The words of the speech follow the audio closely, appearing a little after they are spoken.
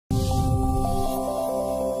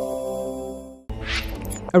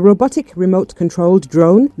A robotic remote-controlled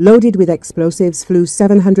drone loaded with explosives flew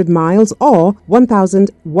 700 miles or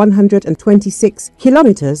 1,126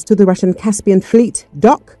 kilometers to the Russian Caspian Fleet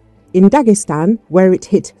dock in Dagestan, where it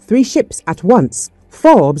hit 3 ships at once.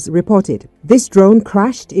 Forbes reported. This drone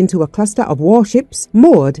crashed into a cluster of warships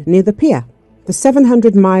moored near the pier. The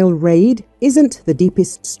 700-mile raid isn't the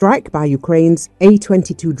deepest strike by Ukraine's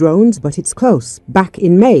A-22 drones, but it's close. Back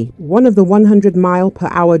in May, one of the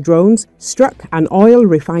 100-mile-per-hour drones struck an oil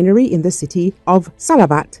refinery in the city of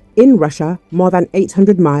Salavat in Russia, more than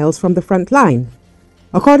 800 miles from the front line.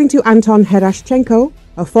 According to Anton Herashchenko,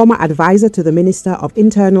 a former advisor to the Minister of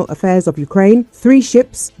Internal Affairs of Ukraine, 3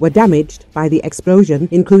 ships were damaged by the explosion,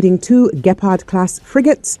 including 2 Gepard-class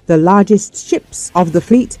frigates, the largest ships of the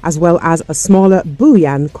fleet, as well as a smaller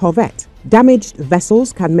Buyan corvette. Damaged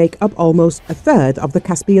vessels can make up almost a third of the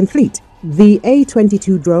Caspian Fleet. The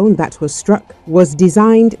A-22 drone that was struck was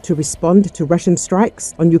designed to respond to Russian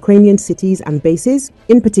strikes on Ukrainian cities and bases,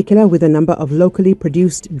 in particular with a number of locally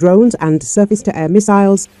produced drones and surface-to-air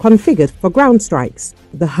missiles configured for ground strikes.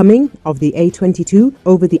 The humming of the A-22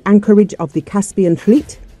 over the anchorage of the Caspian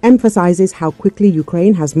Fleet emphasizes how quickly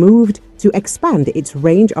Ukraine has moved to expand its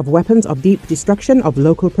range of weapons of deep destruction of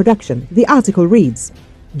local production. The article reads,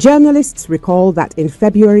 journalists recall that in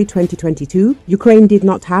February 2022, Ukraine did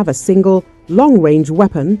not have a single long-range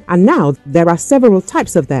weapon, and now there are several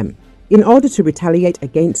types of them. In order to retaliate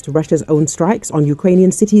against Russia's own strikes on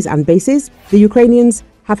Ukrainian cities and bases, the Ukrainians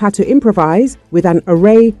have had to improvise with an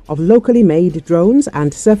array of locally made drones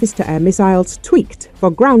and surface-to-air missiles tweaked for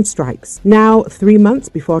ground strikes. Now, 3 months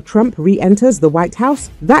before Trump re-enters the White House,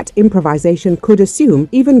 that improvisation could assume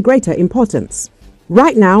even greater importance.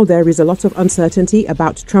 Right now, there is a lot of uncertainty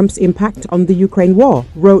about Trump's impact on the Ukraine war,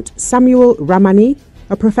 wrote Samuel Ramani,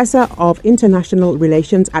 a professor of international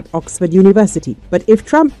relations at Oxford University. But if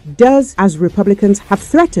Trump does as Republicans have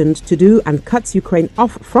threatened to do and cuts Ukraine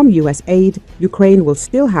off from US aid, Ukraine will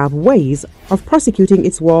still have ways of prosecuting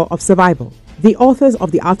its war of survival. The authors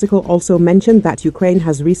of the article also mentioned that Ukraine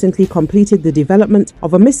has recently completed the development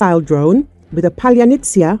of a missile drone with a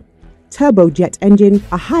Palyanitsia turbojet engine,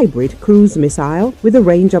 a hybrid cruise missile with a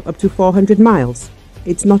range of up to 400 miles.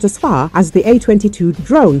 It's not as far as the A-22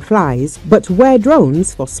 drone flies, but where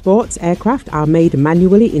drones for sports aircraft are made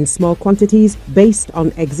manually in small quantities based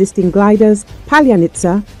on existing gliders,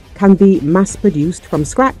 Palyanitsa can be mass-produced from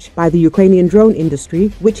scratch by the Ukrainian drone industry,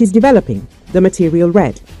 which is developing, the material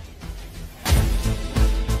read.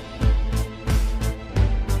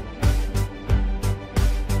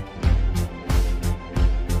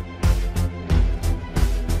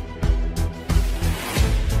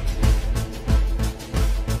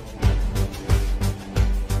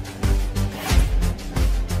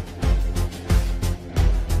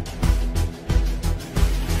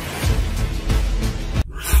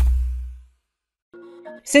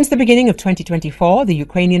 Since the beginning of 2024, the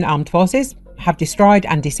Ukrainian armed forces have destroyed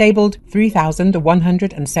and disabled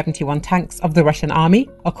 3,171 tanks of the Russian army,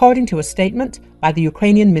 according to a statement by the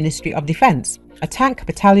Ukrainian Ministry of Defense. A tank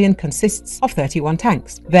battalion consists of 31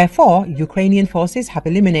 tanks. Therefore, Ukrainian forces have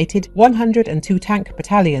eliminated 102 tank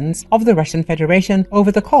battalions of the Russian Federation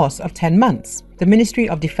over the course of 10 months. The Ministry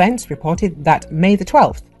of Defense reported that May the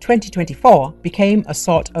 12th, 2024 became a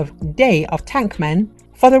sort of Day of Tank Men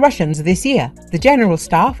for the Russians this year. The General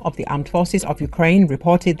Staff of the Armed Forces of Ukraine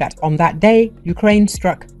reported that on that day, Ukraine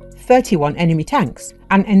struck 31 enemy tanks,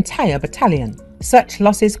 an entire battalion. Such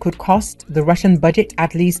losses could cost the Russian budget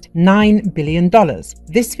at least $9 billion.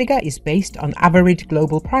 This figure is based on average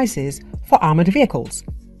global prices for armored vehicles.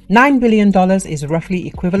 $9 billion is roughly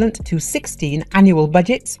equivalent to 16 annual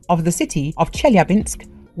budgets of the city of Chelyabinsk,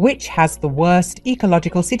 which has the worst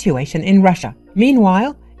ecological situation in Russia.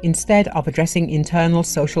 Meanwhile, instead of addressing internal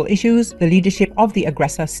social issues, the leadership of the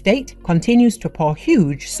aggressor state continues to pour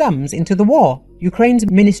huge sums into the war, Ukraine's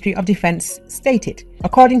Ministry of Defense stated.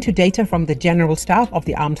 According to data from the General Staff of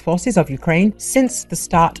the Armed Forces of Ukraine, since the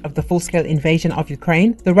start of the full-scale invasion of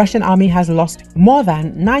Ukraine, the Russian army has lost more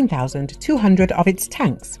than 9,200 of its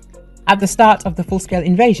tanks. At the start of the full-scale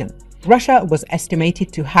invasion, Russia was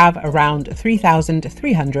estimated to have around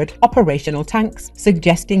 3,300 operational tanks,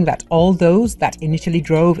 suggesting that all those that initially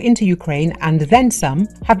drove into Ukraine and then some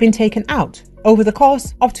have been taken out over the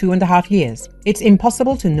course of 2.5 years. It's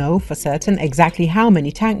impossible to know for certain exactly how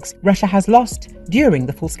many tanks Russia has lost during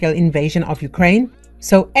the full-scale invasion of Ukraine,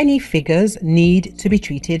 so any figures need to be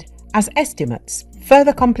treated as estimates.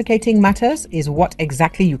 Further complicating matters is what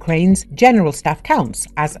exactly Ukraine's General Staff counts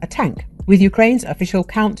as a tank, with Ukraine's official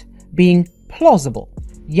count being plausible,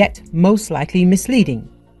 yet most likely misleading.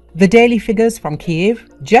 The daily figures from Kiev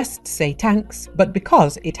just say tanks, but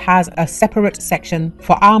because it has a separate section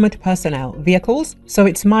for armored personnel vehicles, so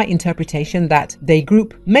it's my interpretation that they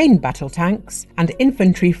group main battle tanks and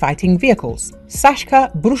infantry fighting vehicles.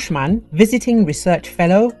 Sashka Brushman, visiting research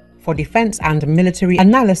fellow for defense and military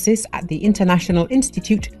analysis at the International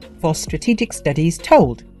Institute for Strategic Studies,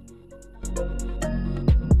 told.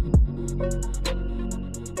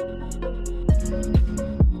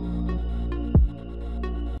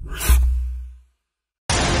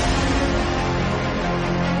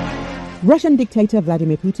 Russian dictator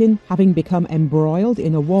Vladimir Putin, having become embroiled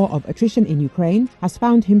in a war of attrition in Ukraine, has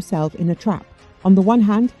found himself in a trap. On the one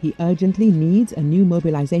hand, he urgently needs a new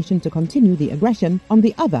mobilization to continue the aggression. On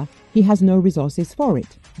the other, he has no resources for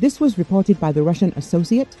it. This was reported by the Russian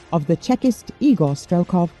associate of the Chekist Igor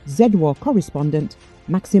Strelkov, Z-War correspondent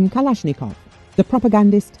Maxim Kalashnikov. The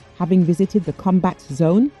propagandist, having visited the combat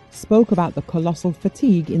zone, spoke about the colossal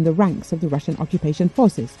fatigue in the ranks of the Russian occupation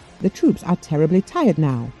forces. The troops are terribly tired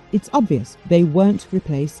now. It's obvious they weren't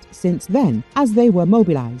replaced since then, as they were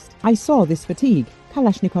mobilized. I saw this fatigue,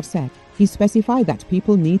 Kalashnikov said. He specified that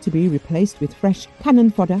people need to be replaced with fresh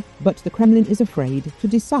cannon fodder, but the Kremlin is afraid to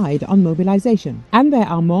decide on mobilization. And there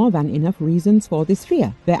are more than enough reasons for this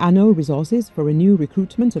fear. There are no resources for a new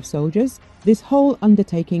recruitment of soldiers. This whole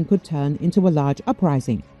undertaking could turn into a large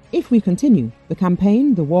uprising. If we continue the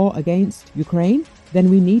campaign, the war against Ukraine, then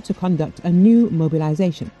we need to conduct a new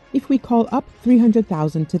mobilization. If we call up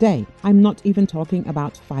 300,000 today, I'm not even talking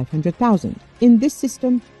about 500,000. In this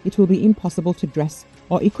system, it will be impossible to dress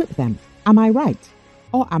or equip them. Am I right?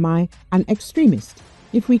 Or am I an extremist?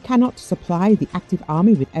 If we cannot supply the active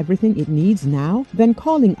army with everything it needs now, then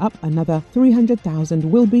calling up another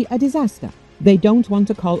 300,000 will be a disaster. They don't want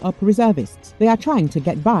to call up reservists. They are trying to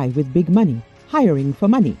get by with big money, hiring for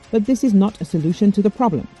money. But this is not a solution to the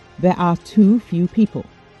problem. There are too few people.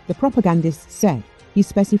 The propagandist said. He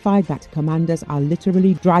specified that commanders are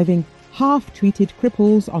literally driving half-treated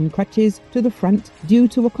cripples on crutches to the front due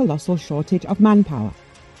to a colossal shortage of manpower.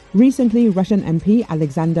 Recently, Russian MP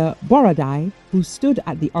Alexander Borodai, who stood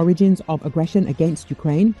at the origins of aggression against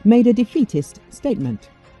Ukraine, made a defeatist statement.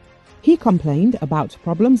 He complained about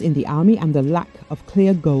problems in the army and the lack of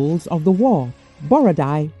clear goals of the war.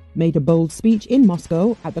 Borodai made a bold speech in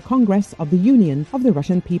Moscow at the Congress of the Union of the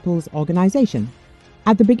Russian People's Organization.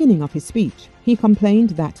 At the beginning of his speech, he complained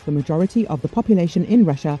that the majority of the population in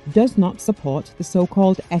Russia does not support the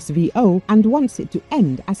so-called SVO and wants it to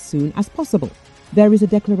end as soon as possible. There is a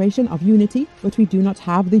declaration of unity, but we do not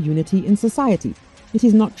have the unity in society. It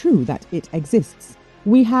is not true that it exists.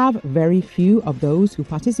 We have very few of those who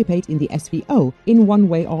participate in the SVO in one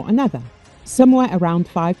way or another, somewhere around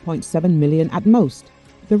 5.7 million at most.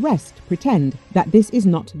 The rest pretend that this is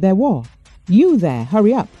not their war. You there,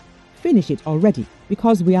 hurry up. Finish it already,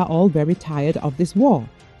 because we are all very tired of this war.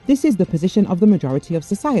 This is the position of the majority of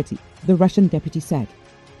society, the Russian deputy said.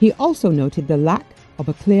 He also noted the lack of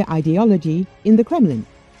a clear ideology in the Kremlin.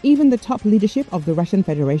 Even the top leadership of the Russian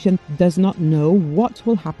Federation does not know what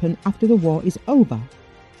will happen after the war is over.